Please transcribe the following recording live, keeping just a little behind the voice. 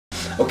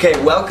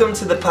Okay, welcome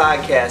to the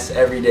podcast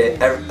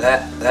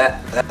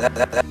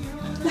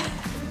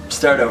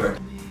Start over.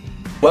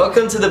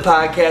 Welcome to the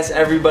podcast,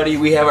 everybody.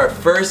 We have our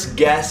first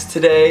guest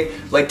today.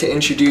 I'd like to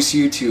introduce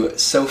you to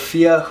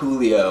Sophia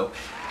Julio.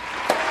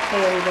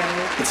 Hey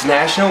everybody. It's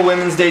National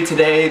Women's Day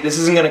today. This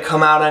isn't going to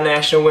come out on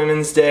National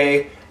Women's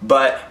Day,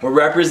 but we're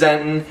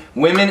representing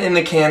women in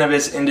the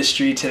cannabis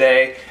industry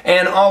today.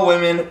 And all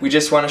women, we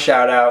just want to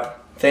shout out,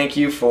 thank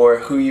you for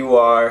who you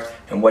are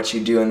and what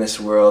you do in this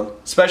world.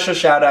 Special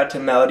shout out to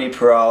Melody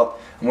Peralt.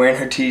 I'm wearing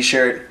her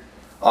t-shirt.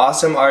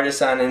 Awesome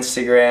artist on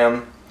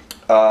Instagram.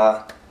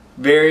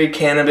 Very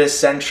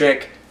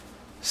cannabis-centric,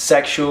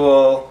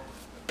 sexual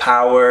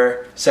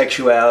power,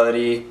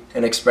 sexuality,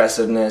 and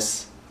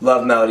expressiveness.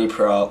 Love Melody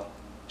Peralt.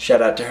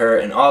 Shout out to her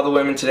and all the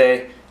women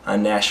today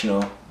on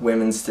National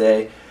Women's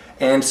Day.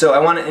 And so I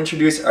want to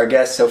introduce our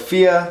guest,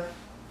 Sophia.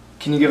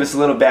 Can you give us a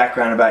little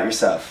background about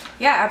yourself?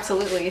 Yeah,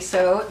 absolutely.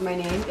 So my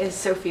name is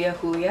Sophia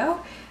Julio.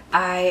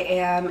 I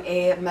am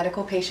a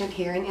medical patient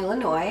here in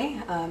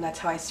Illinois. That's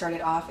how I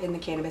started off in the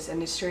cannabis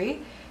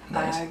industry.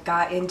 Nice.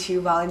 Got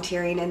into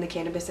volunteering in the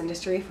cannabis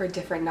industry for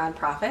different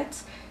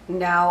nonprofits.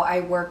 Now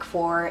I work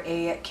for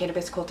a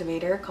cannabis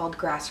cultivator called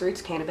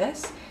Grassroots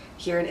Cannabis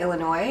here in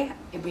Illinois.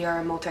 We are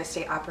a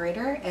multi-state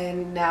operator,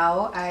 and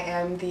now I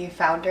am the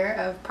founder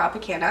of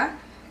Propaganda.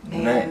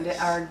 And Nice.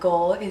 our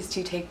goal is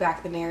to take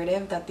back the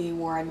narrative that the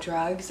war on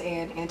drugs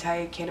and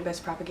anti-cannabis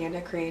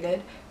propaganda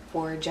created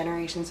for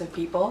generations of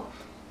people,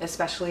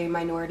 especially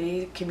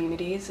minority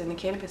communities in the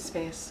cannabis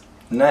space.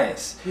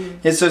 Nice.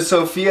 Yeah, so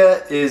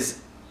Sophia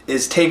is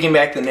taking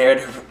back the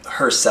narrative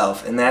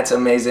herself, and that's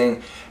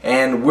amazing.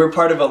 And we're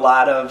part of a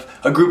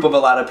group of a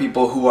lot of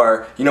people who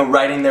are,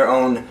 writing their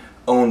own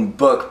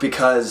book,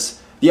 because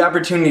the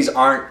opportunities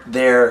aren't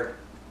there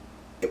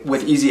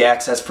with easy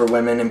access for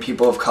women and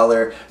people of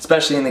color,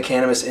 especially in the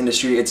cannabis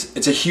industry.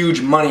 It's a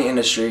huge money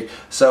industry.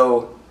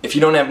 So if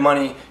you don't have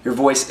money, your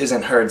voice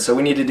isn't heard. So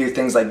we need to do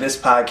things like this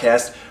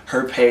podcast,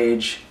 her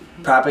page,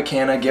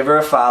 Propaganda. Give her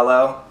a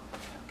follow.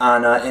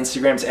 On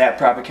Instagram's at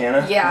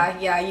Propaganda.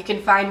 Yeah, you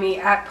can find me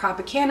at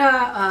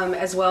Propaganda,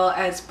 as well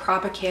as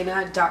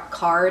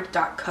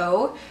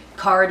propaganda.card.co,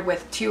 card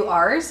with 2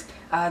 R's.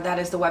 That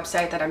is the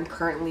website that I'm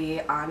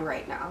currently on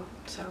right now.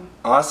 So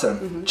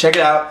Awesome. Check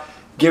it out.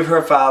 Give her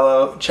a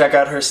follow. Check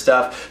out her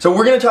stuff. So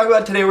we're going to talk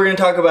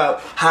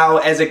about how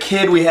as a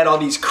kid we had all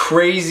these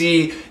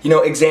crazy,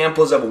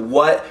 examples of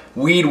what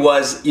weed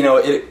was.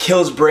 It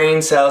kills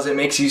brain cells. It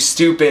makes you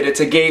stupid.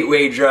 It's a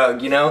gateway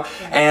drug, Yeah.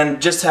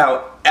 And just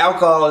how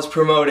alcohol is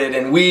promoted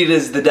and weed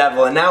is the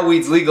devil, and now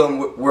weed's legal, and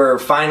we're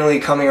finally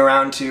coming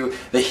around to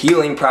the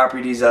healing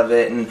properties of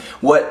it and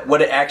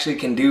what it actually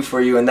can do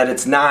for you, and that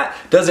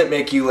doesn't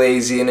make you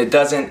lazy, and it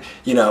doesn't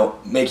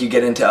make you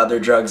get into other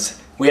drugs.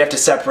 We have to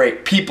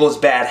separate people's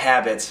bad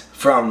habits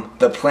from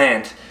the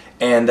plant,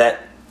 and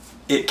that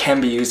it can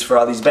be used for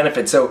all these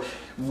benefits. So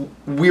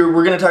we're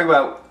going to talk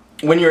about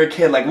when you were a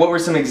kid, like what were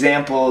some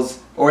examples,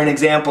 or an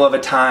example of a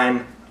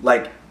time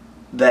like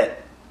that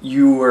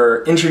you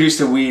were introduced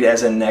to weed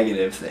as a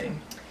negative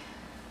thing?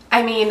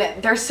 I mean,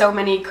 there's so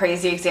many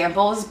crazy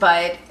examples,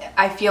 but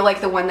I feel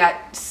like the one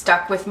that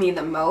stuck with me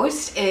the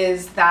most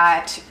is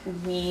that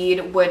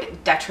weed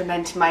would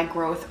detriment my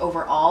growth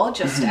overall,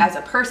 just as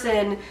a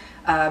person,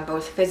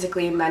 both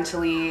physically,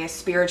 mentally,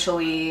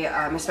 spiritually,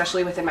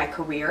 especially within my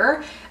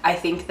career. I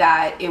think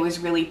that it was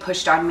really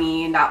pushed on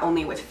me, not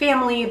only with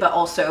family, but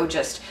also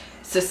just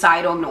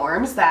societal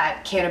norms,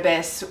 that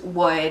cannabis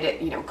would,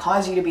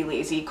 cause you to be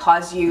lazy,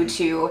 cause you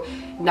to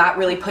not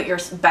really put your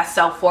best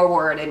self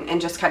forward,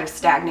 and just kind of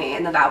stagnate.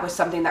 And that was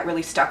something that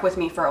really stuck with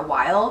me for a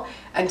while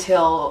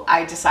until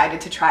I decided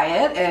to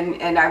try it.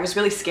 And I was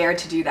really scared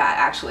to do that,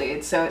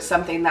 actually. So it's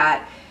something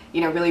that,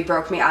 really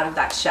broke me out of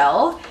that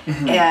shell.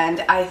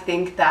 And I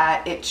think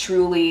that it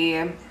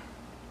truly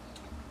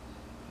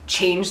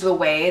changed the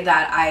way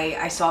that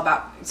I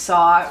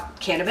saw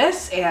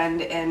cannabis,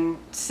 and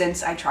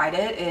since I tried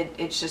it,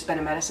 it's just been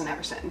a medicine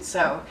ever since.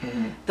 So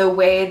the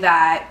way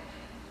that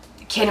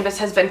cannabis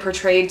has been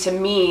portrayed to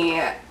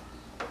me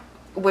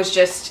was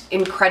just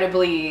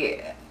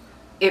incredibly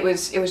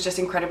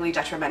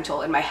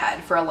detrimental in my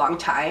head for a long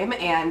time.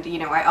 And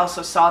I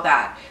also saw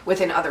that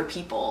within other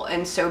people,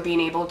 and so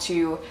being able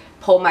to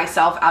pull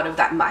myself out of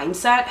that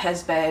mindset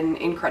has been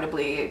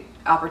incredibly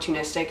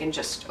opportunistic and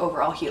just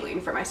overall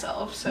healing for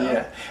myself. So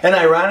yeah, and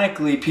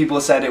ironically, people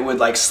said it would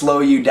like slow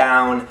you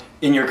down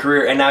in your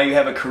career, and now you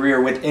have a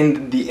career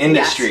within the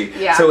industry. Yes.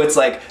 Yeah. So it's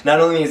like not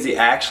only is the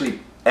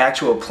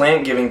actual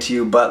plant giving to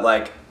you, but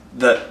like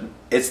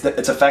its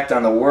effect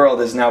on the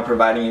world is now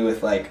providing you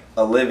with like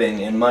a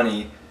living and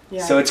money.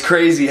 Yeah. So it's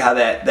crazy how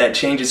that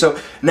changes. So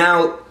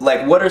now,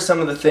 like, what are some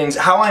of the things?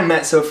 How I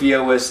met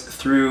Sophia was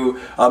through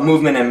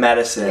Movement in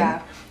Medicine.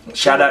 Yeah.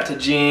 Shout out to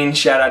Gene.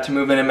 Shout out to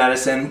Movement in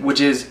Medicine,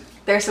 which is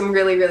there's some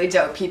really, really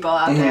dope people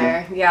out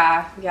there.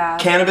 Yeah.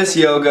 Cannabis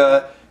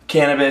yoga,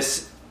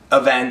 cannabis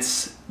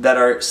events that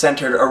are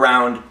centered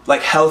around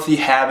like healthy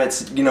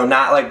habits.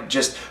 Not like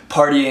just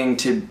partying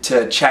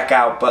to check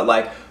out, but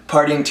like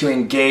partying to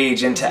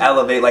engage and to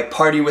elevate, like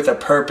party with a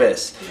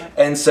purpose. Yeah.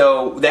 And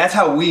so that's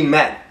how we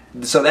met.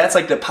 So that's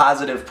like the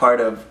positive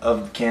part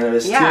of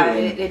cannabis too. Yeah,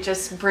 it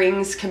just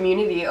brings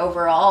community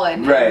overall,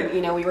 and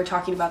you know, we were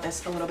talking about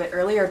this a little bit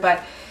earlier,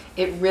 but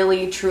it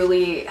really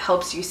truly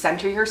helps you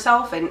center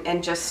yourself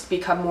and just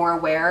become more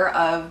aware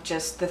of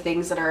just the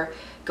things that are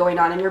going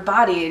on in your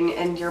body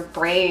and your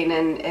brain,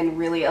 and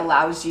really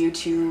allows you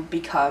to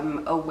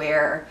become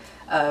aware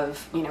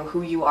of, you know,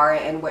 who you are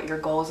and what your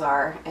goals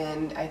are.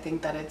 And I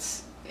think that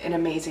it's an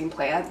amazing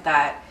plant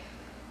that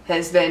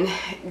has been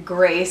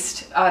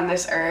graced on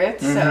this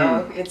earth.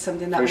 So it's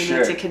something that we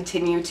need to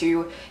continue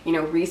to, you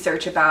know,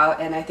 research about.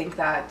 And I think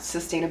that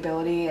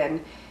sustainability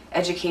and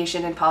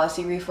education and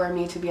policy reform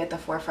need to be at the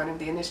forefront of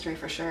the industry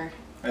for sure.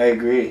 I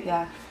agree.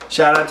 Yeah.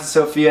 Shout out to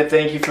Sophia.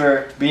 Thank you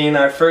for being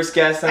our first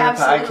guest on the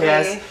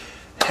podcast.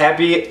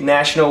 Happy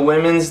National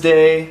Women's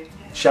Day.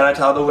 Shout out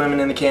to all the women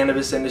in the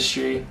cannabis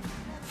industry.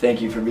 Thank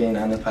you for being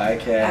on the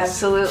podcast.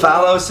 Absolutely.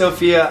 Follow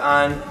Sophia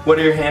on, what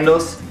are your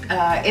handles?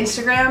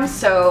 Instagram,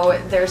 so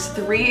there's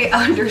 3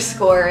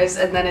 underscores,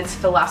 and then it's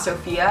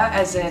Philosophia,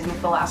 as in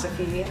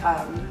philosophy,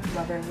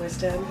 lover of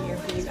wisdom, here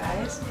for you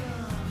guys.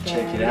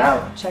 Check it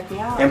out. Check me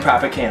out. And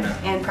Propaganda.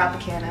 And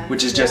Propaganda.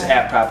 Which is just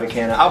at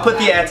Propaganda. I'll put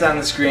the ads on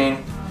the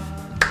screen.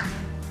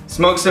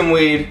 Smoke some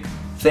weed.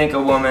 Thank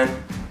a woman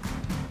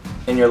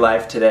in your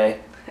life today.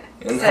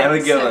 And have a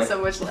good one. Send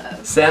so much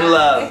love. Send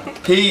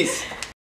love. Peace.